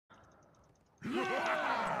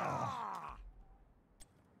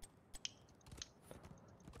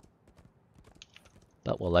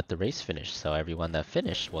But we'll let the race finish, so everyone that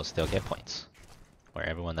finished will still get points. Or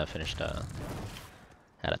everyone that finished at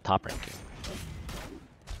a top ranking.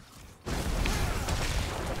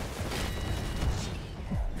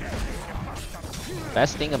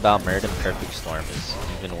 Best thing about Muradin Perfect Storm is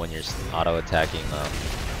even when you're auto-attacking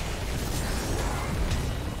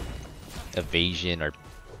evasion or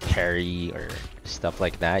parry or stuff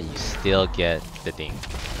like that, you still get the ding.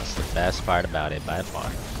 That's the best part about it by far.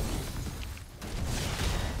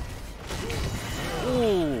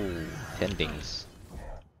 Ooh, 10 dings.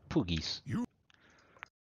 Poogies.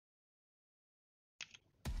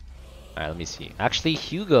 Alright, let me see. Actually,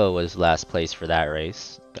 Hugo was last place for that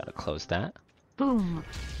race. Gotta close that. Boom.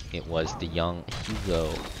 It was the young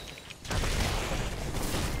Hugo.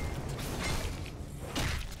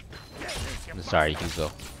 I'm sorry,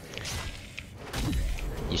 Hugo.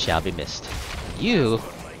 You shall be missed. You?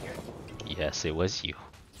 Yes, it was you.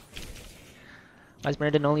 Why is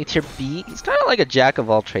Muradin only tier B? He's kind of like a jack of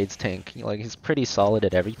all trades tank. Like, he's pretty solid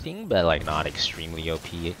at everything, but like not extremely OP.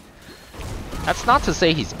 That's not to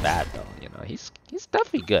say he's bad though. You know, he's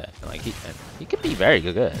definitely good. Like he could be very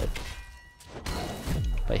good.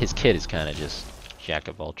 But his kit is kind of just jack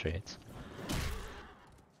of all trades.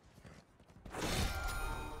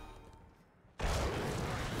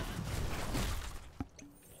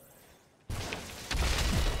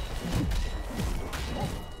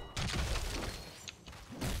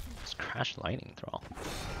 Crash lightning thrall.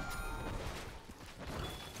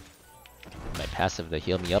 My passive to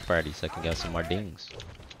heal me up already so I can get some more dings.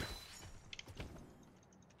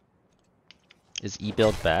 Is E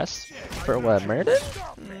build best? For what, Muradin?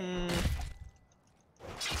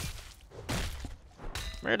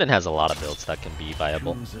 Muradin has a lot of builds that can be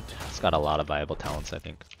viable. It's got a lot of viable talents, I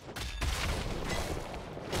think.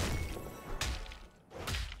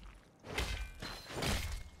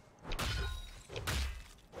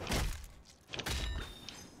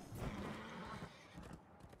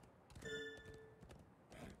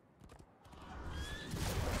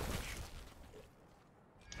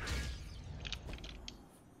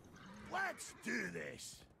 Let's do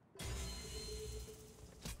this.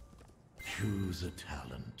 Choose a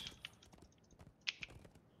talent.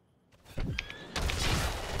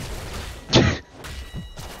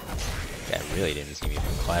 That really didn't see me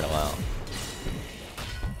for quite a while.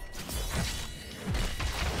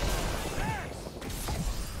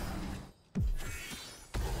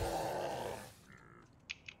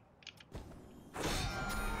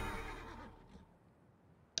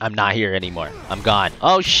 I'm not here anymore. I'm gone.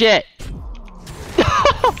 Oh shit!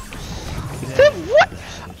 What?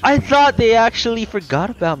 I thought they actually forgot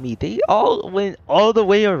about me. They all went all the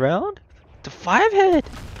way around to 5-head.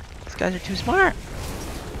 These guys are too smart.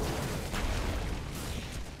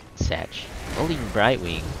 Satch. Bullying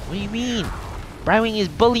Brightwing. What do you mean? Brightwing is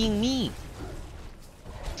bullying me.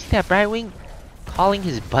 See that Brightwing? Calling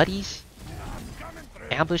his buddies?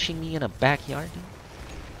 Ambushing me in a backyard?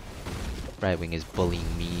 Brightwing is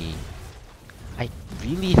bullying me. I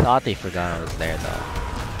really thought they forgot I was there though.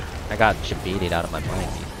 I got debated out of my mind.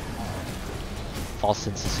 False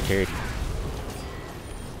sense of security.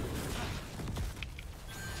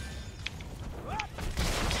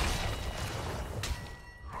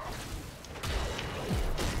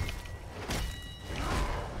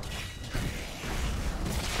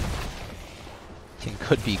 King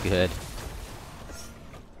could be good.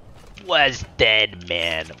 Was dead,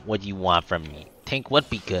 man. What do you want from me? Tank would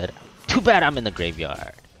be good. Too bad I'm in the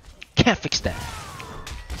graveyard. Can't fix that.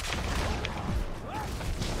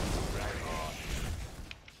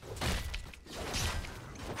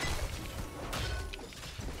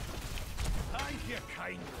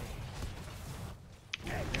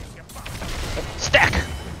 Stack!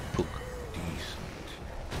 Pook.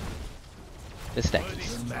 This stack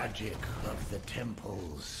is. The magic of the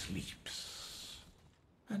temple sleeps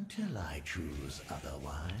until I choose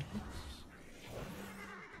otherwise.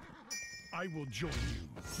 I will join you.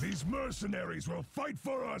 These mercenaries will fight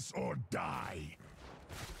for us or die.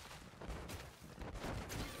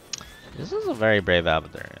 This is a very brave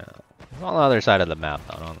avatar. Yeah. He's on the other side of the map.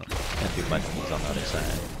 I don't know. Can't do much. He's on the other side.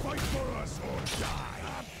 Fight for us or die.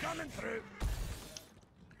 I'm coming through.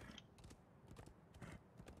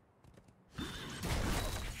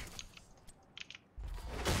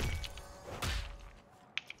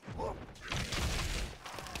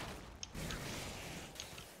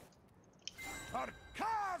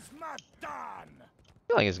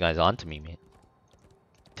 I feel like this guy's onto me, man.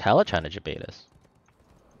 Tala trying to debate us.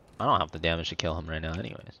 I don't have the damage to kill him right now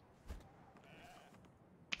anyways.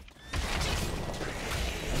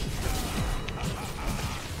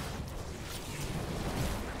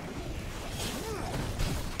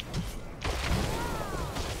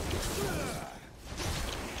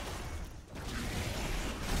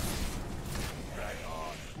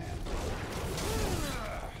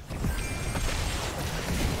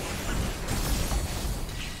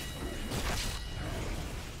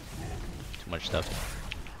 stuff.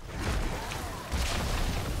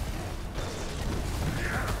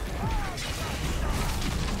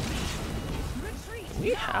 Do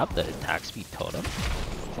we have the attack speed totem?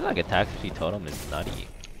 I feel like attack speed totem is nutty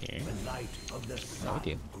here. No, we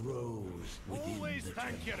do. Always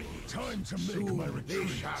thank you. Time to make my retreat. They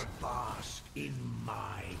shall bask in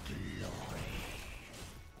my glory.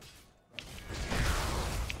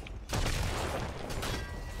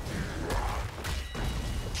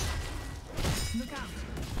 Look out.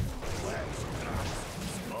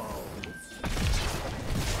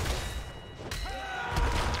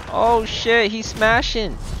 Oh shit, he's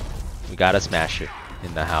smashing! We got a smasher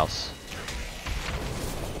in the house.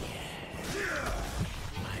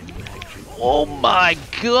 Oh my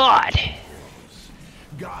god!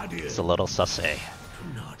 It's a little sussy.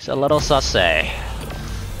 It's a little sussy.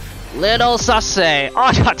 Little sussy! Oh,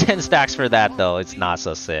 I got 10 stacks for that though. It's not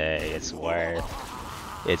sussy. It's worth.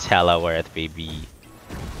 It's hella worth, baby.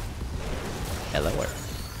 Hella worth.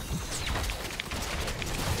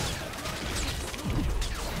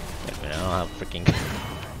 I don't have freaking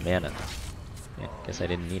mana. Yeah, guess I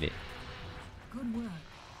didn't need it. Good work.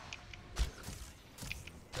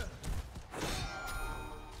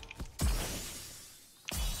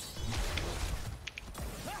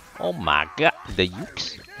 Oh my god, the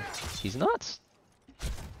Ukes? He's nuts.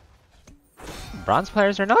 Bronze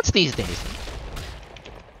players are nuts these days.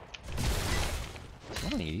 I'm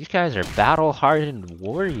telling you, these guys are battle-hardened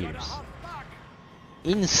warriors.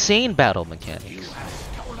 Insane battle mechanics.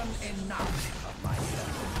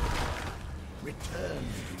 Return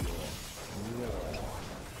to your war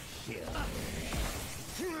here.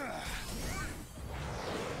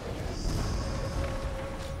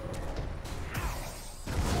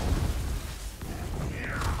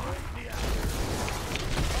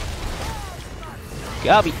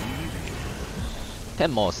 Gobby.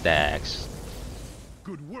 10 more stacks.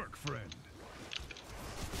 Good work, friend.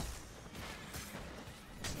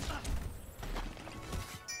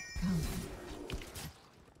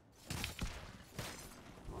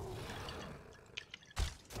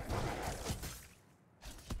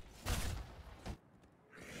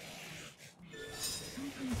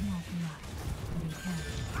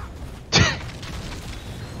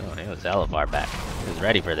 Oh, it was hella far back. He was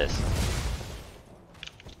ready for this.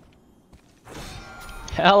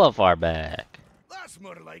 Hella far back. That's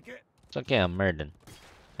more like it. It's okay, I'm Muradin.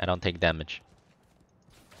 I don't take damage.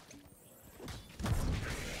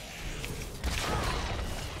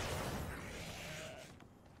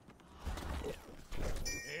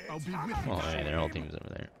 I'll be with you. Oh, hey, their whole team's over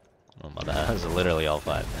there. Oh my bad. That was literally all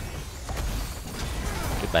 5, man.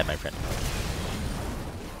 Goodbye, my friend.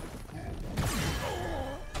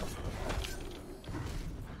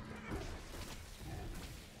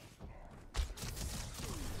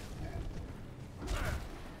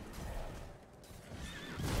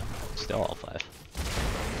 Still all 5.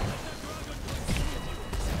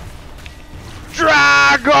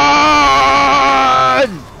 Dragon!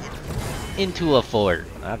 Into a fort.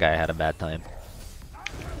 That guy had a bad time.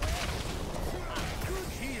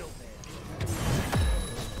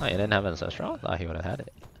 Oh, you didn't have Ancestral? I thought he would have had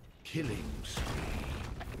it. Killing spree.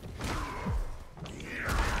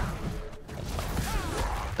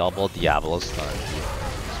 Double Diablo stun.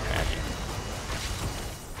 Scratching.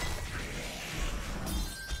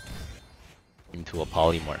 Into a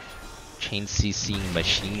polymorph. Chain CCing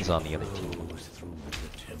machines on the other team. Goes through the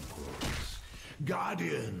temples.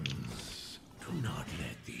 Guardians, do not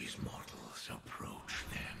let these mortals approach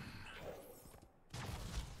them.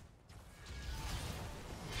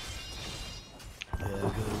 There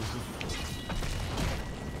goes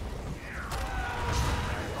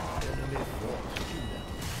the enemy force to them.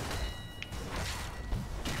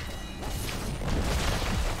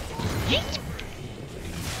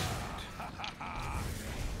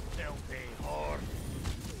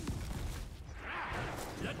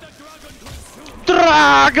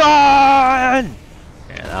 Dragon!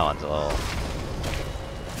 Yeah, that one's a little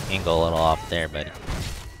angle a little off there, buddy.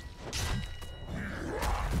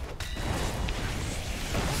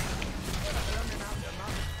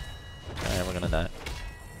 Alright, we're gonna die.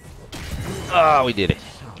 Oh, we did it.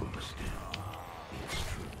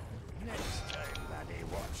 Next time, laddie,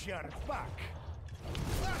 watch your back.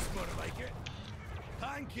 That's more like it.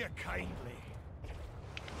 Thank you kindly.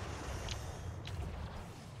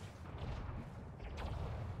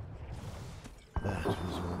 That was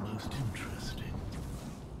almost interesting.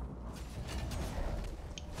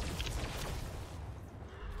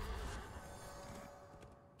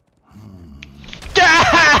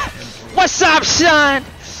 What's up, son?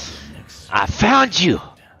 I found you.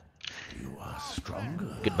 You are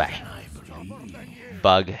stronger Goodbye. than I believe.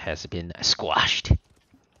 bug has been squashed.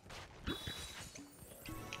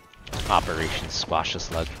 Operation Squash a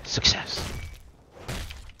Slug. Success.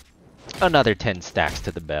 Another 10 stacks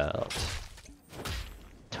to the belt.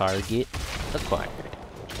 Target acquired.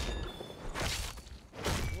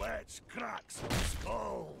 Let's crack some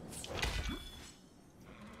skulls.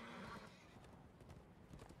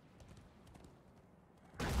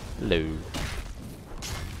 Hello.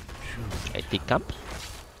 I take comp.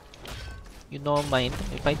 You don't mind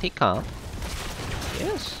if I take comp?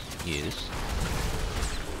 Yes. Yes.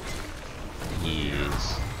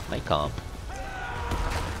 Yes. My comp.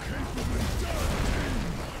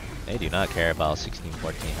 They do not care about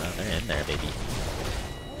 1614, huh? They're in there, baby.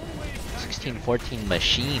 1614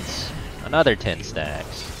 machines. Another 10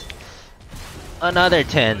 stacks. Another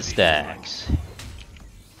 10 stacks.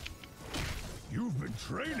 You've been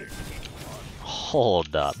training.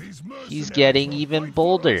 Hold up. He's getting even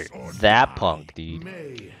bolder. That punk, dude.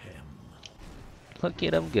 Mayhem. Look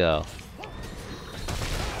at him go.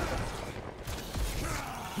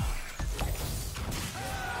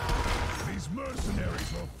 These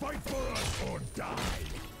mercenaries will fight for us or die.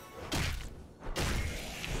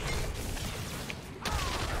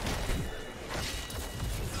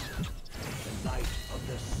 The light of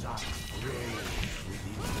the sun reigns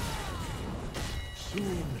within.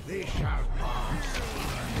 Soon they shall pass.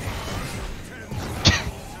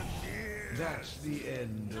 That's the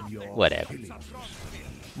end of your Whatever. killing.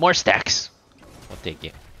 More stacks. We'll take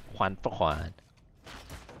it. Juan for Juan.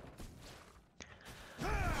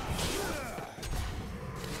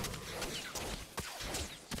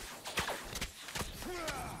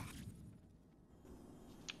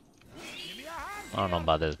 I don't know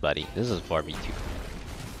about this, buddy. This is 4v2.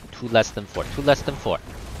 2 less than 4. 2 less than 4.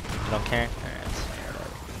 You don't care? Alright.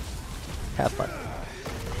 Have fun.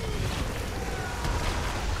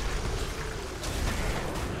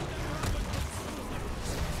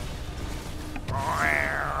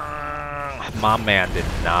 My man did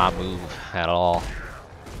not move at all.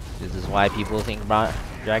 This is why people think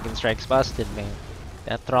Dragon Strike's busted, man.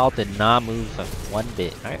 That thrall did not move one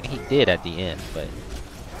bit. He did at the end, but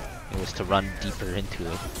it was to run deeper into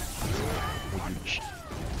it. Huge.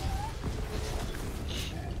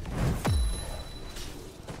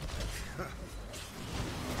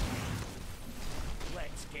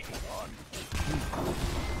 Let's get it on.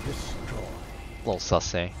 Little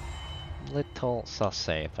sussy. Little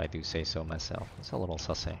sussy, if I do say so myself. It's a little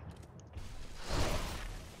sussy.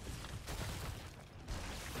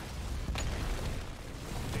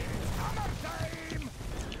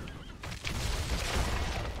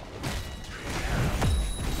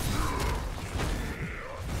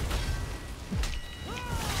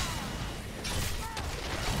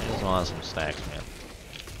 I just want some stacks, man.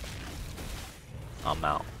 I'm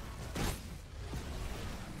out.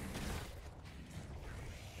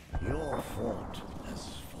 Your fort has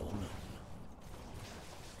fallen.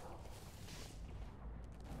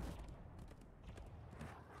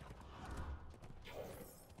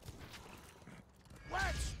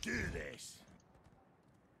 Let's do this.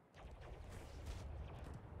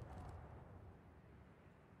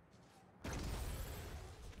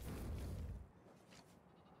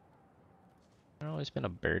 There's always been a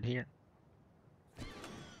bird here.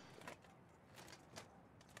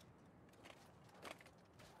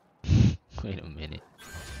 Wait a minute.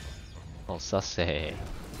 Oh, sussy.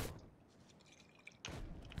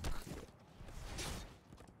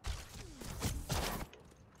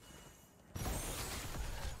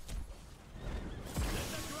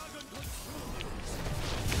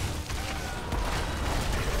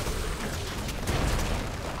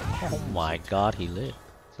 Oh my god, he lived.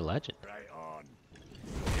 He's a legend. Right on.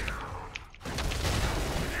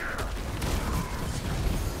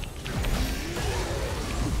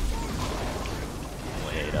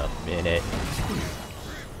 Wait a minute.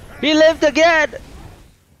 He lived again!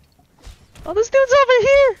 Oh, this dude's over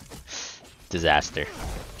here! Disaster.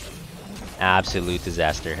 Absolute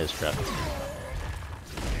disaster has struck.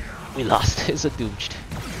 We lost. It's a dooged.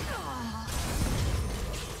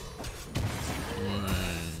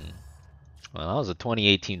 Well, that was a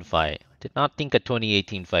 2018 fight. Did not think a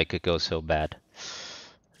 2018 fight could go so bad.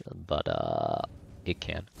 But, it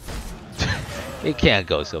can. It can't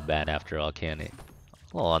go so bad after all, can it?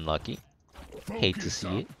 A little unlucky. Hate to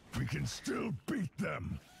see it. We can still beat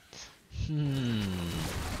them.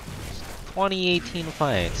 2018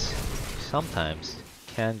 fights. Sometimes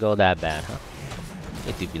can go that bad, huh?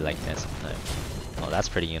 It do be like that sometimes. Oh, that's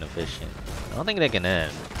pretty inefficient. I don't think they can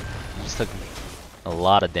end. You just took a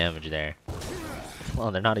lot of damage there.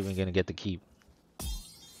 Well, they're not even gonna get the keep.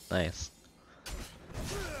 Nice.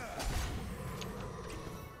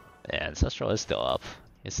 Ancestral is still up.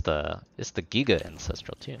 It's the Giga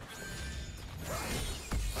Ancestral too.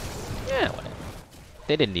 Yeah, whatever.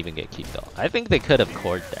 They didn't even get keep though. I think they could have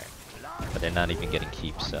cored there, but they're not even getting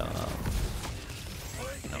keep, so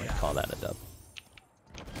we call that a dub.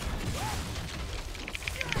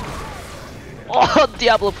 Oh,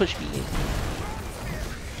 Diablo pushed me in.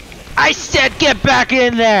 I said get back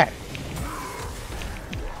in there!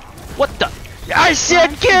 What the? I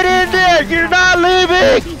said get in there! You're not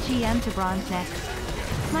leaving! GM to bronze next.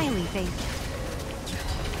 Smiley face.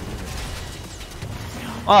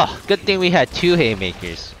 Oh, good thing we had 2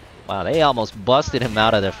 haymakers. Wow, they almost busted him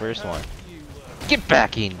out of the first one. Get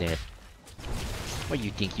back in there. Where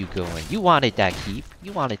you think you going? You wanted that keep.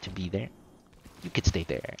 You wanted to be there. You could stay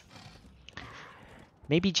there.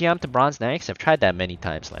 Maybe GM to bronze next? I've tried that many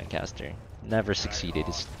times, Lancaster. Never succeeded.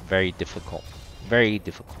 It's very difficult. Very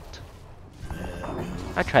difficult.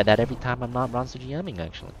 I try that every time I'm not bronze to GMing,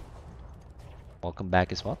 actually. Welcome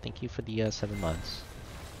back as well. Thank you for the 7 months.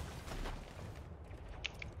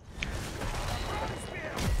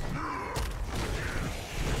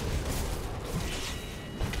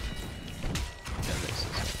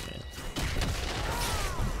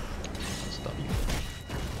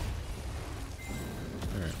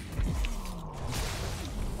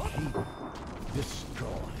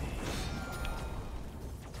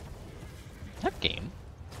 That game.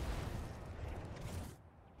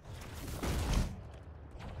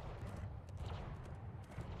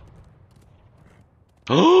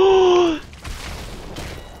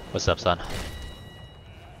 What's up, son?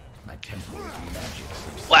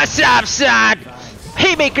 What's up, son?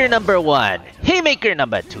 Haymaker number 1. Haymaker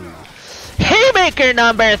number 2. Haymaker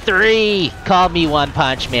number 3. Call me One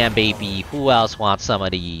Punch Man, baby. Who else wants some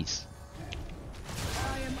of these?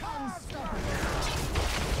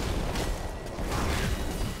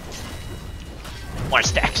 More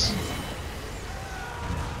stacks.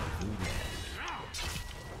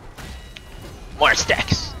 More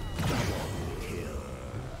stacks.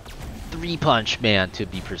 3 Punch Man to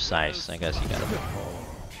be precise. I guess you gotta.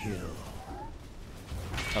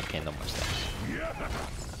 Okay, no more stacks.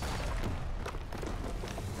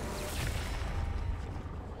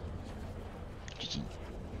 GG.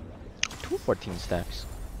 214 stacks.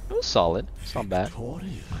 It was solid. It's not bad. It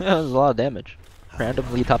was a lot of damage.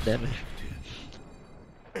 Randomly top damage.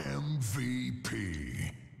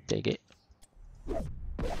 MVP. Take it.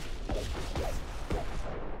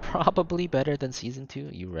 Probably better than season 2.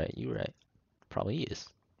 You right. Probably is.